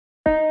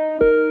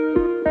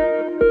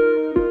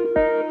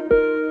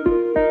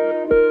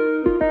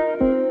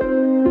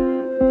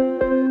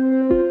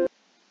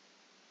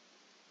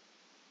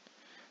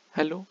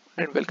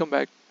welcome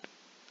back.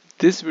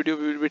 This video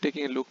we will be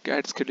taking a look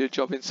at schedule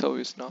job in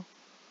ServiceNow.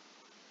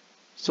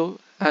 So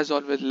as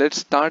always, let's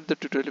start the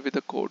tutorial with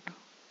the code.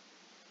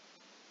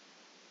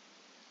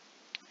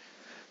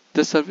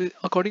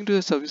 According to the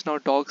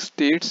ServiceNow doc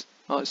states,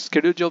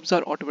 schedule jobs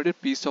are automated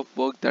piece of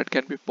work that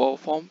can be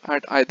performed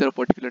at either a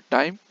particular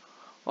time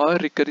or a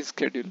recurring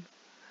schedule.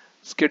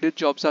 Schedule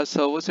jobs are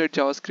server-side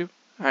JavaScript,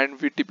 and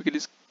we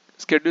typically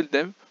schedule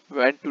them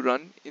when to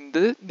run in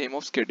the name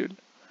of schedule.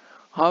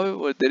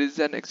 However, there is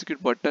an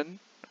execute button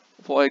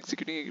for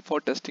executing it for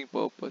testing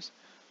purpose.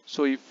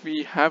 So if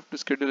we have to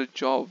schedule a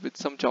job with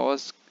some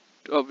JavaScript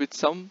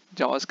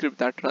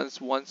that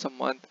runs once a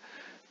month,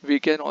 we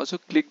can also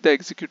click the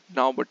execute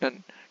now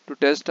button to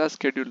test our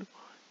schedule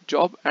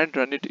job and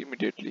run it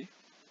immediately.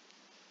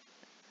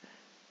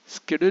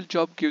 Schedule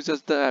job gives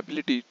us the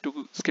ability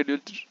to schedule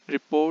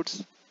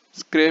reports,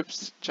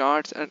 scripts,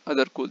 charts, and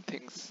other cool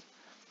things.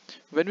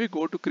 When we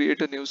go to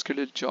create a new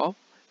schedule job,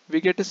 we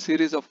get a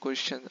series of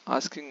questions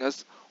asking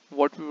us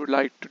what we would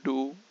like to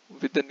do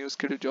with the new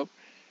schedule job.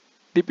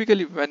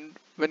 Typically, when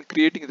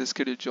creating the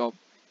schedule job,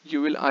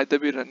 you will either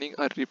be running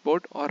a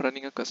report or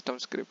running a custom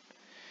script.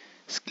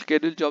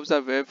 Schedule jobs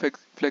are very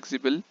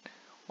flexible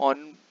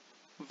on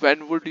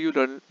when would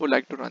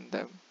like to run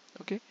them.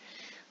 Okay,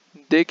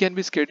 they can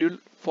be scheduled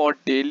for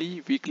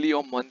daily, weekly,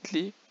 or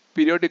monthly,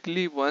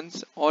 periodically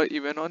once, or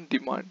even on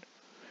demand.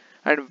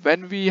 And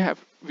when we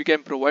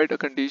can provide a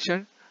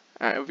condition.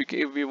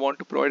 We want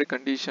to provide a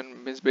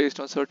condition, means based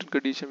on certain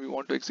condition we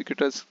want to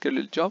execute a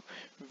schedule job.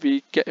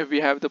 We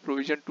have the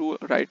provision to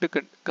write a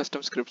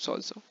custom scripts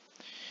also.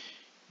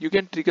 You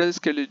can trigger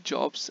schedule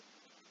jobs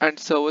and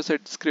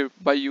server-side script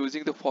by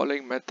using the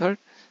following method.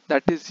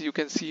 That is, you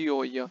can see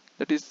over here.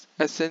 That is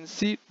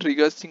snc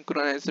trigger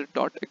synchronizer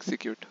dot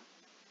execute.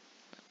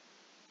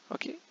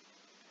 Okay.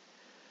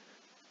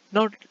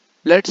 Now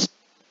let's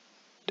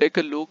take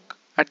a look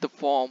at the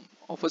form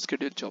of a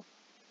schedule job.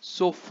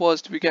 So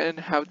first we can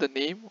have the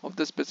name of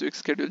the specific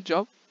schedule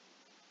job.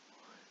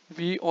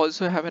 We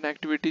also have an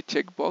activity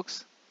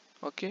checkbox.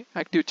 Okay,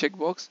 active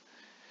checkbox.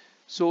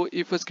 So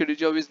if a schedule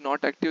job is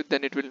not active,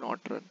 then it will not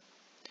run,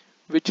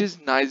 which is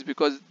nice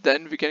because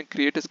then we can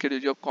create a schedule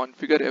job,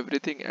 configure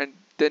everything, and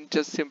then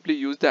just simply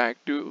use the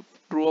active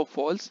true or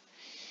false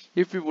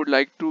if we would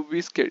like to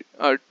be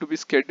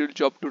scheduled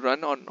job to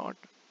run or not.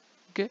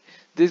 Okay,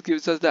 this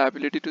gives us the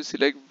ability to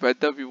select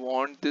whether we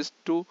want this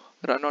to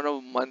run on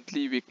a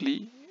monthly,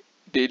 weekly,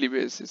 daily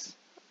basis.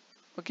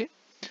 Okay,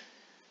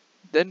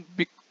 then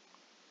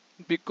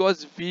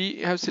because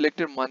we have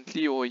selected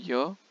monthly over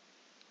here,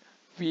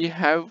 we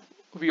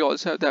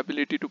also have the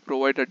ability to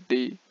provide a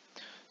day.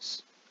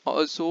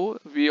 Also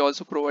we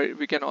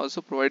can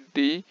also provide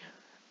day.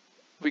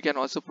 We can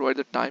also provide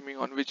the timing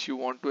on which you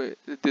want to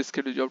this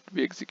schedule job to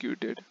be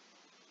executed.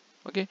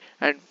 Okay,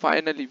 and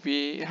finally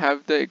we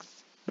have the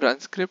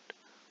run script.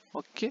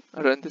 Okay,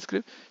 run the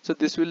script. So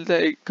this will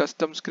the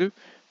custom script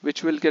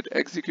which will get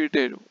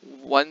executed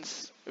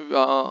once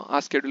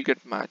our schedule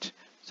get matched.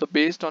 So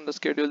based on the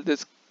schedule,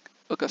 this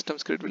a custom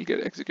script will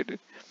get executed.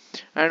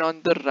 And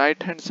on the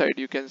right hand side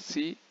you can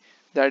see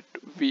that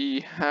we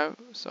have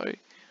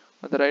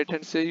on the right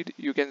hand side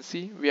you can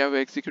see we have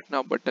execute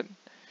now button.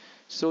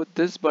 So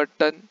this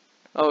button,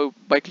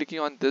 by clicking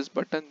on this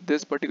button,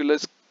 this particular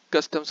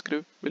custom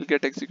script will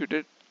get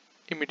executed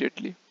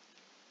immediately.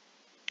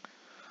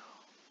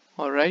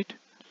 Alright,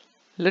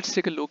 let's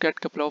take a look at a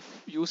couple of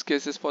use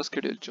cases for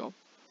schedule job.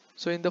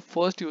 So in the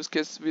first use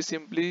case, we are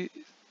simply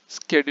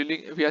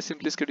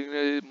scheduling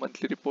a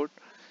monthly report.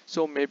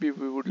 So maybe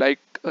we would like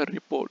a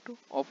report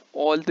of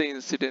all the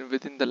incident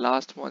within the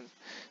last month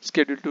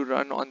scheduled to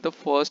run on the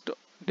first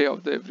day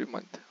of the every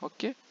month.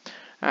 Okay,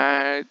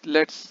 and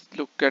let's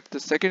look at the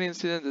second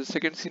incident. The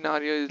second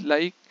scenario is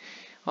like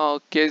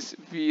case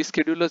we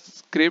schedule a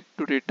script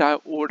to retire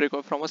old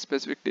record from a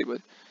specific table.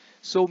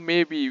 So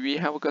maybe we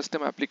have a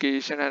custom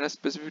application and a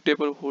specific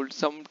table holds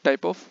some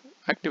type of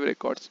active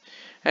records,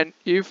 and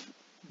if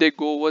they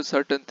go over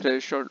certain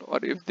threshold, or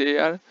if they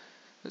are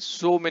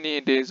so many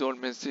days old,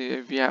 means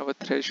we have a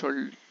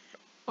threshold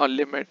or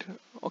limit.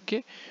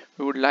 Okay,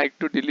 we would like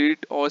to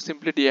delete or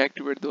simply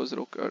deactivate those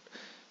records.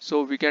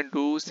 So we can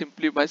do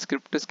simply by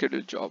script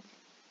schedule job.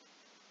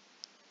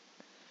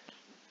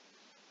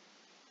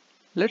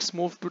 Let's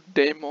move to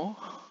demo.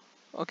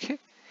 Okay,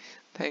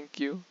 thank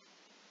you.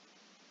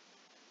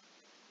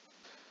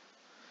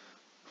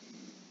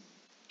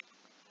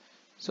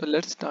 So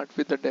let's start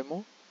with the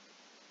demo.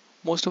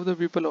 Most of the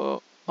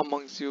people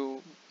amongst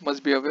you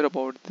must be aware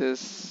about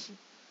this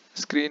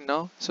screen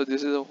now. So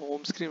this is a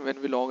home screen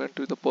when we log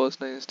into the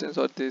personal instance,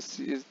 or this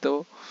is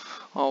the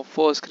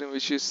first screen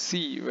which you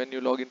see when you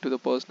log into the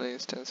personal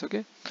instance.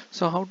 Okay,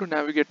 so how to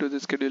navigate to the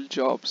schedule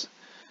jobs?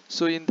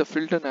 So in the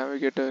filter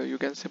navigator you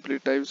can simply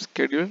type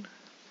scheduled,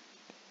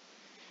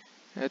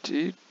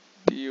 HEDULED,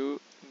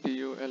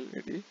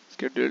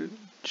 scheduled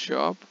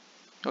job.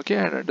 Okay,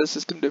 and under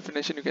system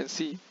definition you can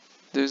see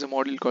there is a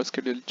module called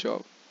scheduled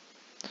job.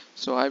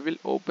 So I will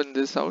open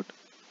this out.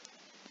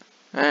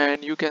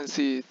 and you can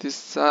see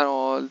these are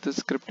all the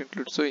script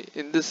included. So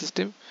in this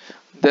system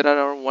there are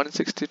around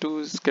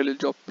 162 scheduled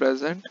job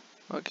present.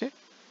 Okay,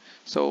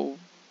 so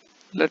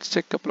let's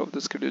check a couple of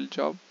the scheduled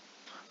job.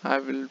 I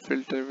will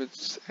filter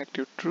with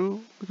active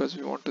true because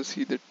we want to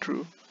see the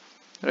true,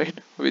 right,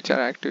 which are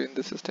active in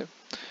the system.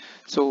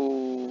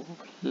 So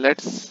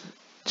let's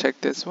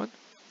check this one.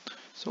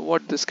 So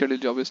what the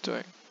scheduled job is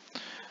doing.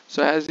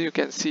 So as you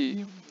can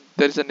see,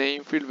 there is a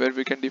name field where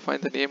we can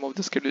define the name of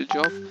the scheduled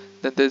job.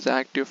 Then there's an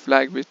active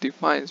flag which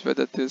defines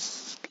whether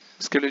this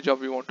scheduled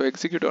job we want to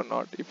execute or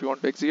not. If we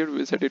want to execute, we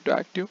will set it to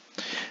active.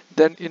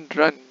 Then in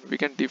run, we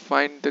can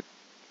define the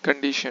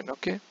condition.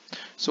 Okay,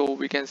 so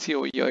we can see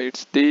over here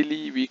it's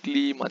daily,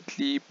 weekly,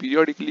 monthly,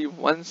 periodically,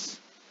 once,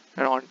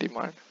 and on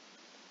demand.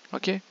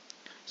 Okay,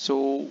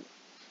 so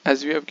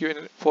as we have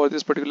given for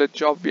this particular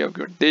job, we have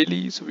given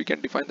daily, so we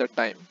can define the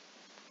time,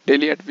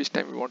 daily at which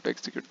time we want to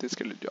execute this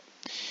scheduled job.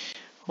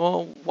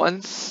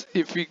 Once,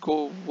 if we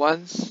go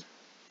once,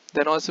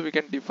 then also we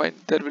can define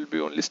there will be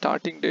only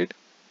starting date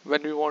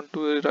when we want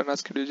to run a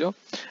schedule job,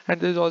 and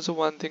there's also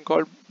one thing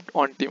called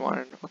on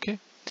demand. Okay,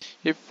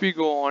 if we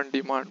go on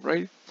demand,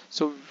 right,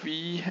 so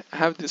we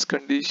have this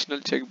conditional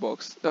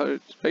checkbox,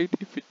 right?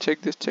 If we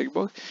check this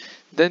checkbox,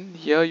 then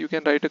here you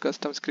can write a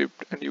custom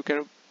script and you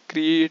can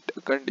create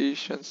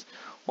conditions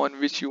on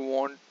which you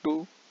want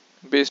to,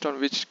 based on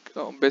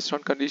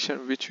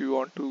condition which you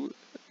want to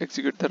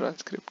execute the run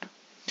script.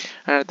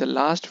 And at the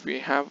last we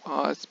have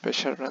our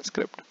special run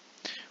script.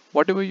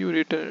 Whatever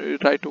you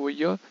write over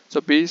here, so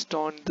based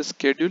on the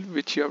schedule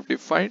which you have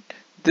defined,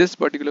 this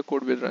particular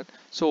code will run.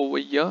 So over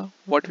here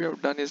what we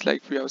have done is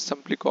like we have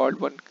simply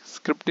called one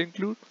script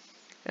include,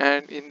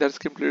 and in that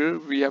script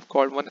include we have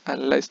called one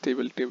analyze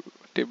table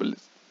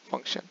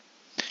function,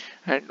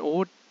 and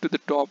over to the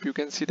top you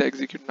can see the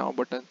execute now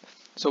button.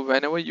 So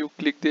whenever you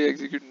click the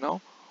execute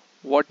now,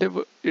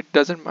 whatever, it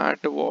doesn't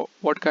matter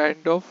what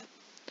kind of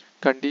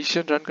run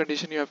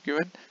condition you have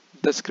given,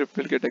 the script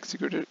will get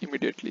executed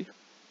immediately.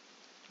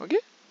 Okay,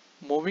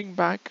 moving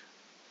back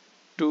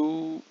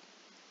to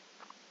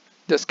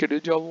the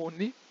schedule job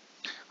only,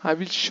 I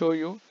will show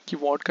you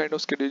what kind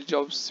of schedule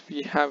jobs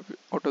we have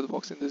out of the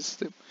box in this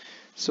system.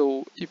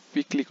 So if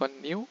we click on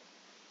new,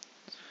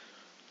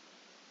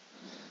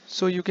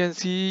 so you can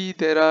see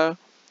there are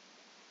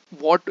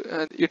what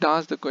it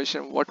asks the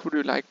question, what would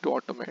you like to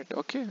automate.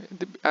 Okay,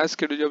 as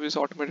schedule job is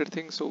automated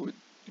thing, so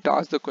it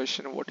asks the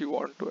question what you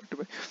want to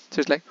automate. So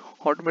it's like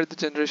automate the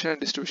generation and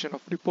distribution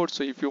of reports.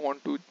 So if you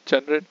want to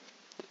generate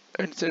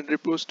and send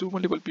reports to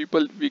multiple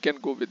people, we can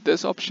go with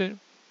this option.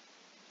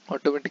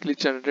 Automatically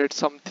generate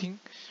something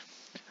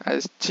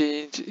as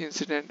change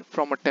incident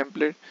from a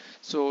template.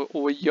 So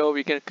over here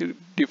we can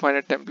define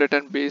a template,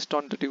 and based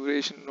on the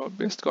duration or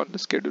based on the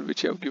schedule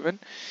which you have given,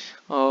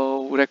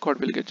 record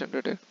will get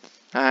generated.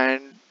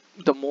 And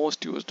the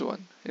most used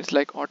one is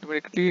like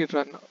automatically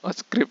run a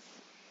script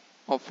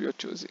of your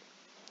choosing.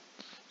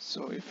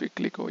 So if we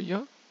click over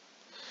here,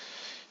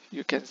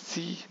 you can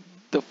see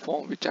the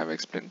form which I've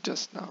explained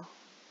just now.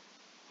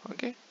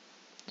 Okay,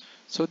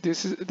 so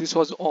this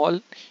was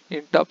all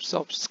in terms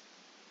of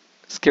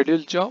schedule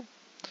job.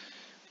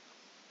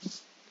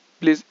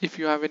 Please, if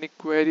you have any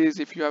queries,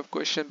 if you have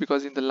questions,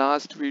 because in the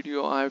last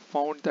video I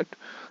found that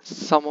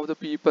some of the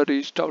people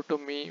reached out to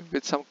me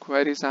with some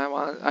queries.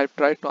 I've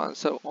tried to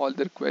answer all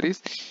their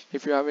queries.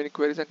 If you have any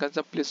queries and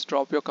concerns, please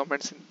drop your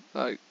comments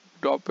in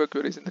drop your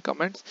queries in the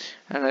comments,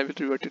 and I will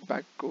revert it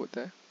back over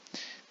there.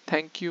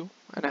 Thank you,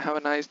 and have a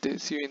nice day.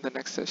 See you in the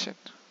next session.